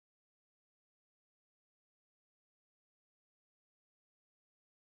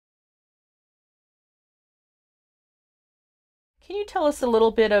Can you tell us a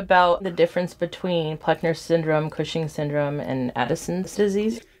little bit about the difference between Plechner syndrome, Cushing syndrome, and Addison's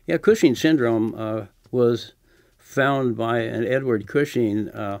disease? Yeah, Cushing syndrome was found by an Edward Cushing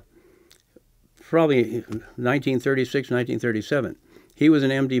probably 1936, 1937. He was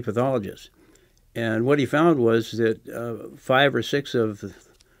an MD pathologist. And what he found was that 5 or 6 of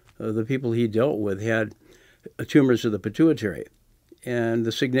the people he dealt with had tumors of the pituitary. And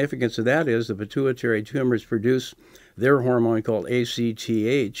the significance of that is the pituitary tumors produce their hormone called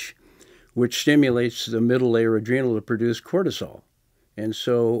ACTH, which stimulates the middle layer adrenal to produce cortisol. And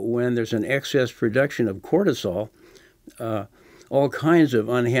so when there's an excess production of cortisol, all kinds of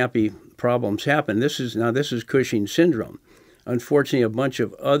unhappy problems happen. This is Cushing syndrome. Unfortunately, a bunch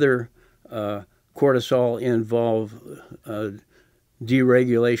of other cortisol-involved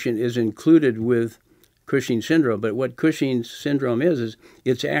deregulation is included with Cushing syndrome. But what Cushing syndrome is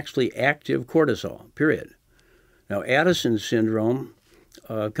it's actually active cortisol, period. Now, Addison syndrome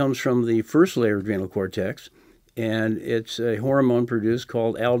comes from the first layer of adrenal cortex, and it's a hormone produced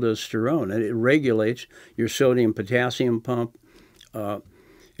called aldosterone, and it regulates your sodium-potassium pump. And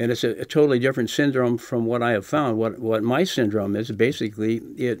it's a totally different syndrome from what I have found. What my syndrome is, basically,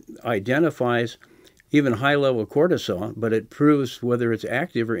 it identifies even high-level cortisol, but it proves whether it's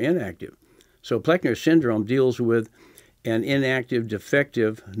active or inactive. So Plechner syndrome deals with an inactive,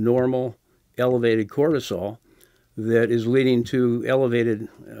 defective, normal, elevated cortisol that is leading to elevated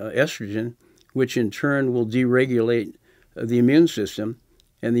estrogen, which in turn will deregulate the immune system,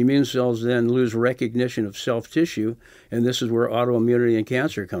 and the immune cells then lose recognition of self-tissue, and this is where autoimmunity and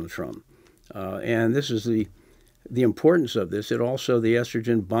cancer comes from. And this is the importance of this. It also, the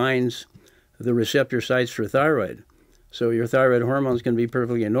estrogen binds the receptor sites for thyroid. So your thyroid hormones can be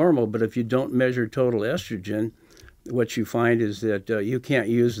perfectly normal, but if you don't measure total estrogen, what you find is that you can't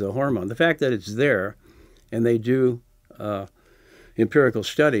use the hormone. The fact that it's there, and they do empirical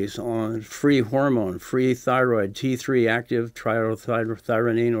studies on free hormone, free thyroid, T3 active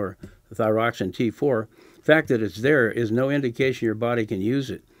triiodothyronine or thyroxine T4, the fact that it's there is no indication your body can use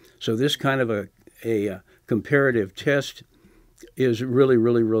it. So this kind of a comparative test is really,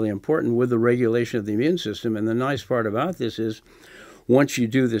 really, really important with the regulation of the immune system. And the nice part about this is once you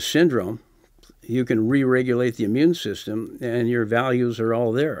do this syndrome, you can re-regulate the immune system and your values are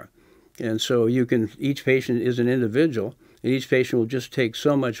all there. And so each patient is an individual, and each patient will just take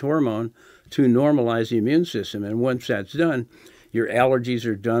so much hormone to normalize the immune system. And once that's done, your allergies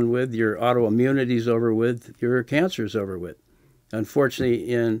are done with, your autoimmunity is over with, your cancer is over with. Unfortunately,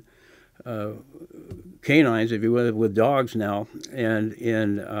 in canines, if you will, with dogs now, and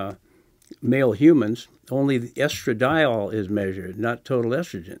in male humans, only the estradiol is measured, not total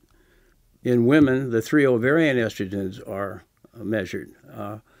estrogen. In women, the 3 ovarian estrogens are measured,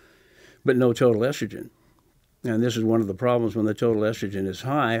 but no total estrogen. And this is one of the problems when the total estrogen is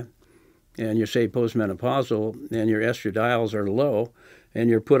high, and you're, say, postmenopausal, and your estradiols are low,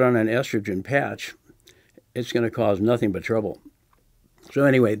 and you're put on an estrogen patch, it's going to cause nothing but trouble. So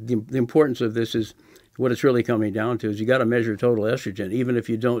anyway, the importance of this is what it's really coming down to is you got to measure total estrogen, even if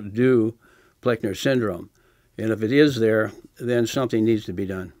you don't do Plechner syndrome. And if it is there, then something needs to be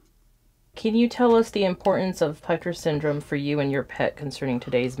done. Can you tell us the importance of Plechner syndrome for you and your pet concerning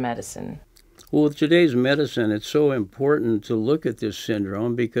today's medicine? Well, with today's medicine, it's so important to look at this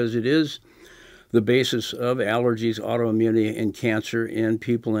syndrome because it is the basis of allergies, autoimmunity, and cancer in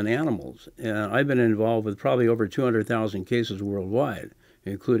people and animals. And I've been involved with probably over 200,000 cases worldwide,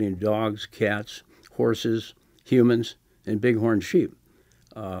 including dogs, cats, horses, humans, and bighorn sheep.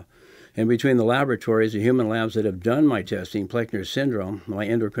 And between the laboratories, the human labs that have done my testing, Plechner syndrome, my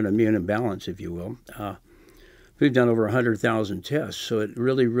endocrine immune imbalance, if you will, we've done over 100,000 tests. So it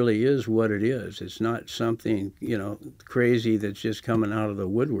really, really is what it is. It's not something, crazy that's just coming out of the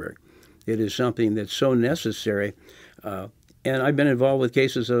woodwork. It is something that's so necessary. And I've been involved with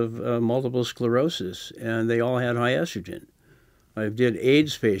cases of multiple sclerosis, and they all had high estrogen. I did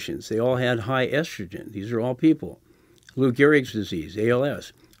AIDS patients. They all had high estrogen. These are all people. Lou Gehrig's disease,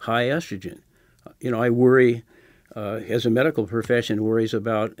 ALS, high estrogen. I worry, as a medical profession, worries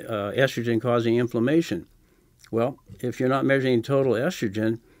about estrogen causing inflammation. Well, if you're not measuring total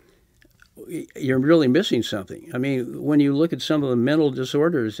estrogen, you're really missing something. I mean, when you look at some of the mental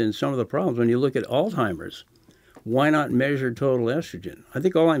disorders and some of the problems, when you look at Alzheimer's, why not measure total estrogen? I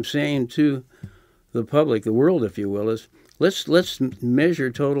think all I'm saying to the public, the world, if you will, is let's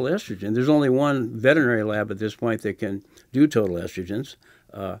measure total estrogen. There's only one veterinary lab at this point that can do total estrogens,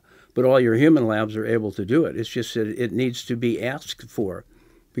 but all your human labs are able to do it. It's just that it needs to be asked for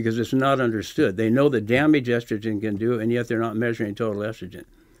because it's not understood. They know the damage estrogen can do, and yet they're not measuring total estrogen.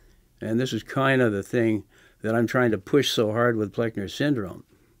 And this is kind of the thing that I'm trying to push so hard with Plechner syndrome.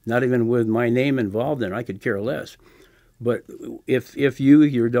 Not even with my name involved in it, I could care less. But if you,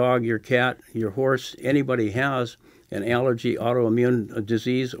 your dog, your cat, your horse, anybody has an allergy, autoimmune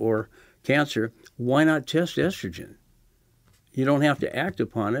disease, or cancer, why not test estrogen? You don't have to act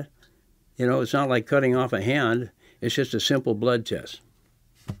upon it. You know, it's not like cutting off a hand. It's just a simple blood test.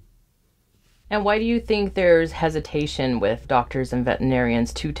 And why do you think there's hesitation with doctors and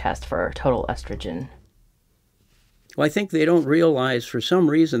veterinarians to test for total estrogen? Well, I think they don't realize, for some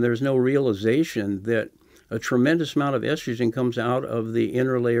reason, there's no realization that a tremendous amount of estrogen comes out of the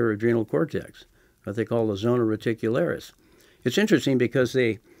inner layer adrenal cortex, what they call the zona reticularis. It's interesting because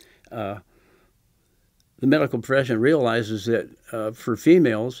the medical profession realizes that for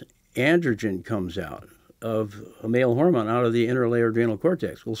females, androgen comes out of a male hormone out of the inner layer adrenal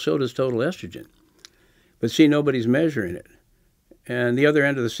cortex. Well, so does total estrogen. But see, nobody's measuring it. And the other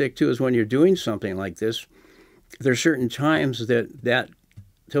end of the stick, too, is when you're doing something like this, there are certain times that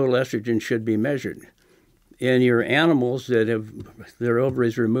total estrogen should be measured. In your animals that have their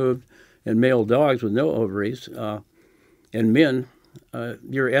ovaries removed, and male dogs with no ovaries, and men,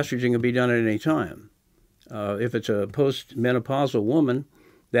 your estrogen can be done at any time. If it's a post-menopausal woman,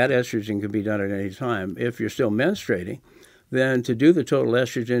 that estrogen can be done at any time. If you're still menstruating, then to do the total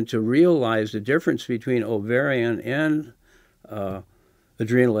estrogen, to realize the difference between ovarian and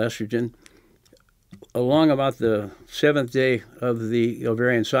adrenal estrogen, along about the 7th day of the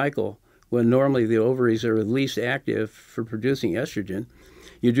ovarian cycle, when normally the ovaries are least active for producing estrogen,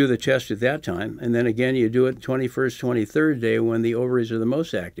 you do the test at that time, and then again you do it 21st, 23rd day when the ovaries are the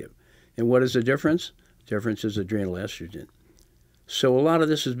most active. And what is the difference? The difference is adrenal estrogen. So a lot of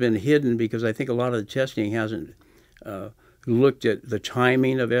this has been hidden because I think a lot of the testing hasn't looked at the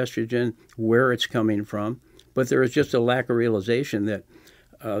timing of estrogen, where it's coming from, but there is just a lack of realization that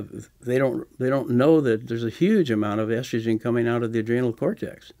they don't know that there's a huge amount of estrogen coming out of the adrenal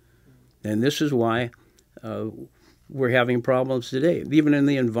cortex. And this is why we're having problems today, even in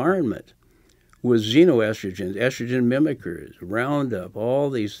the environment, with xenoestrogens, estrogen mimickers, Roundup,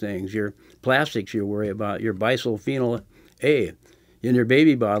 all these things, your plastics you worry about, your bisulfonyl A, in your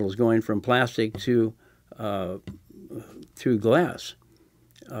baby bottles going from plastic to glass.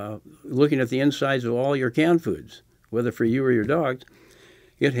 Looking at the insides of all your canned foods, whether for you or your dogs,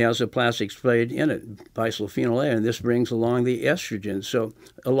 it has a plastic sprayed in it, bisulfonyl A, and this brings along the estrogen. So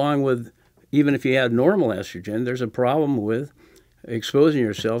along with, even if you had normal estrogen, there's a problem with exposing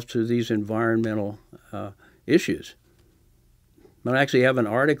yourself to these environmental issues. I actually have an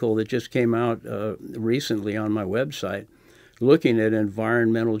article that just came out recently on my website looking at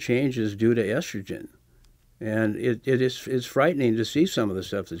environmental changes due to estrogen. And it's frightening to see some of the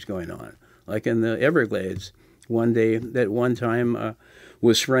stuff that's going on. Like in the Everglades, one time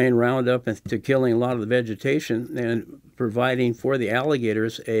was spraying Roundup to killing a lot of the vegetation and providing for the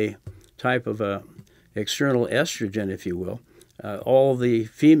alligators a type of external estrogen, if you will. All the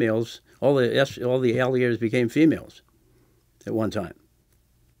alligators became females at one time.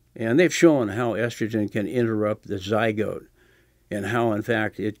 And they've shown how estrogen can interrupt the zygote and how, in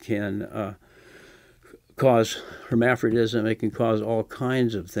fact, it can cause hermaphrodism. It can cause all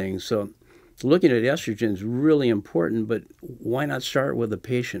kinds of things. So looking at estrogen is really important, but why not start with the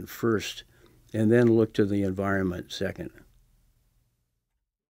patient first and then look to the environment second?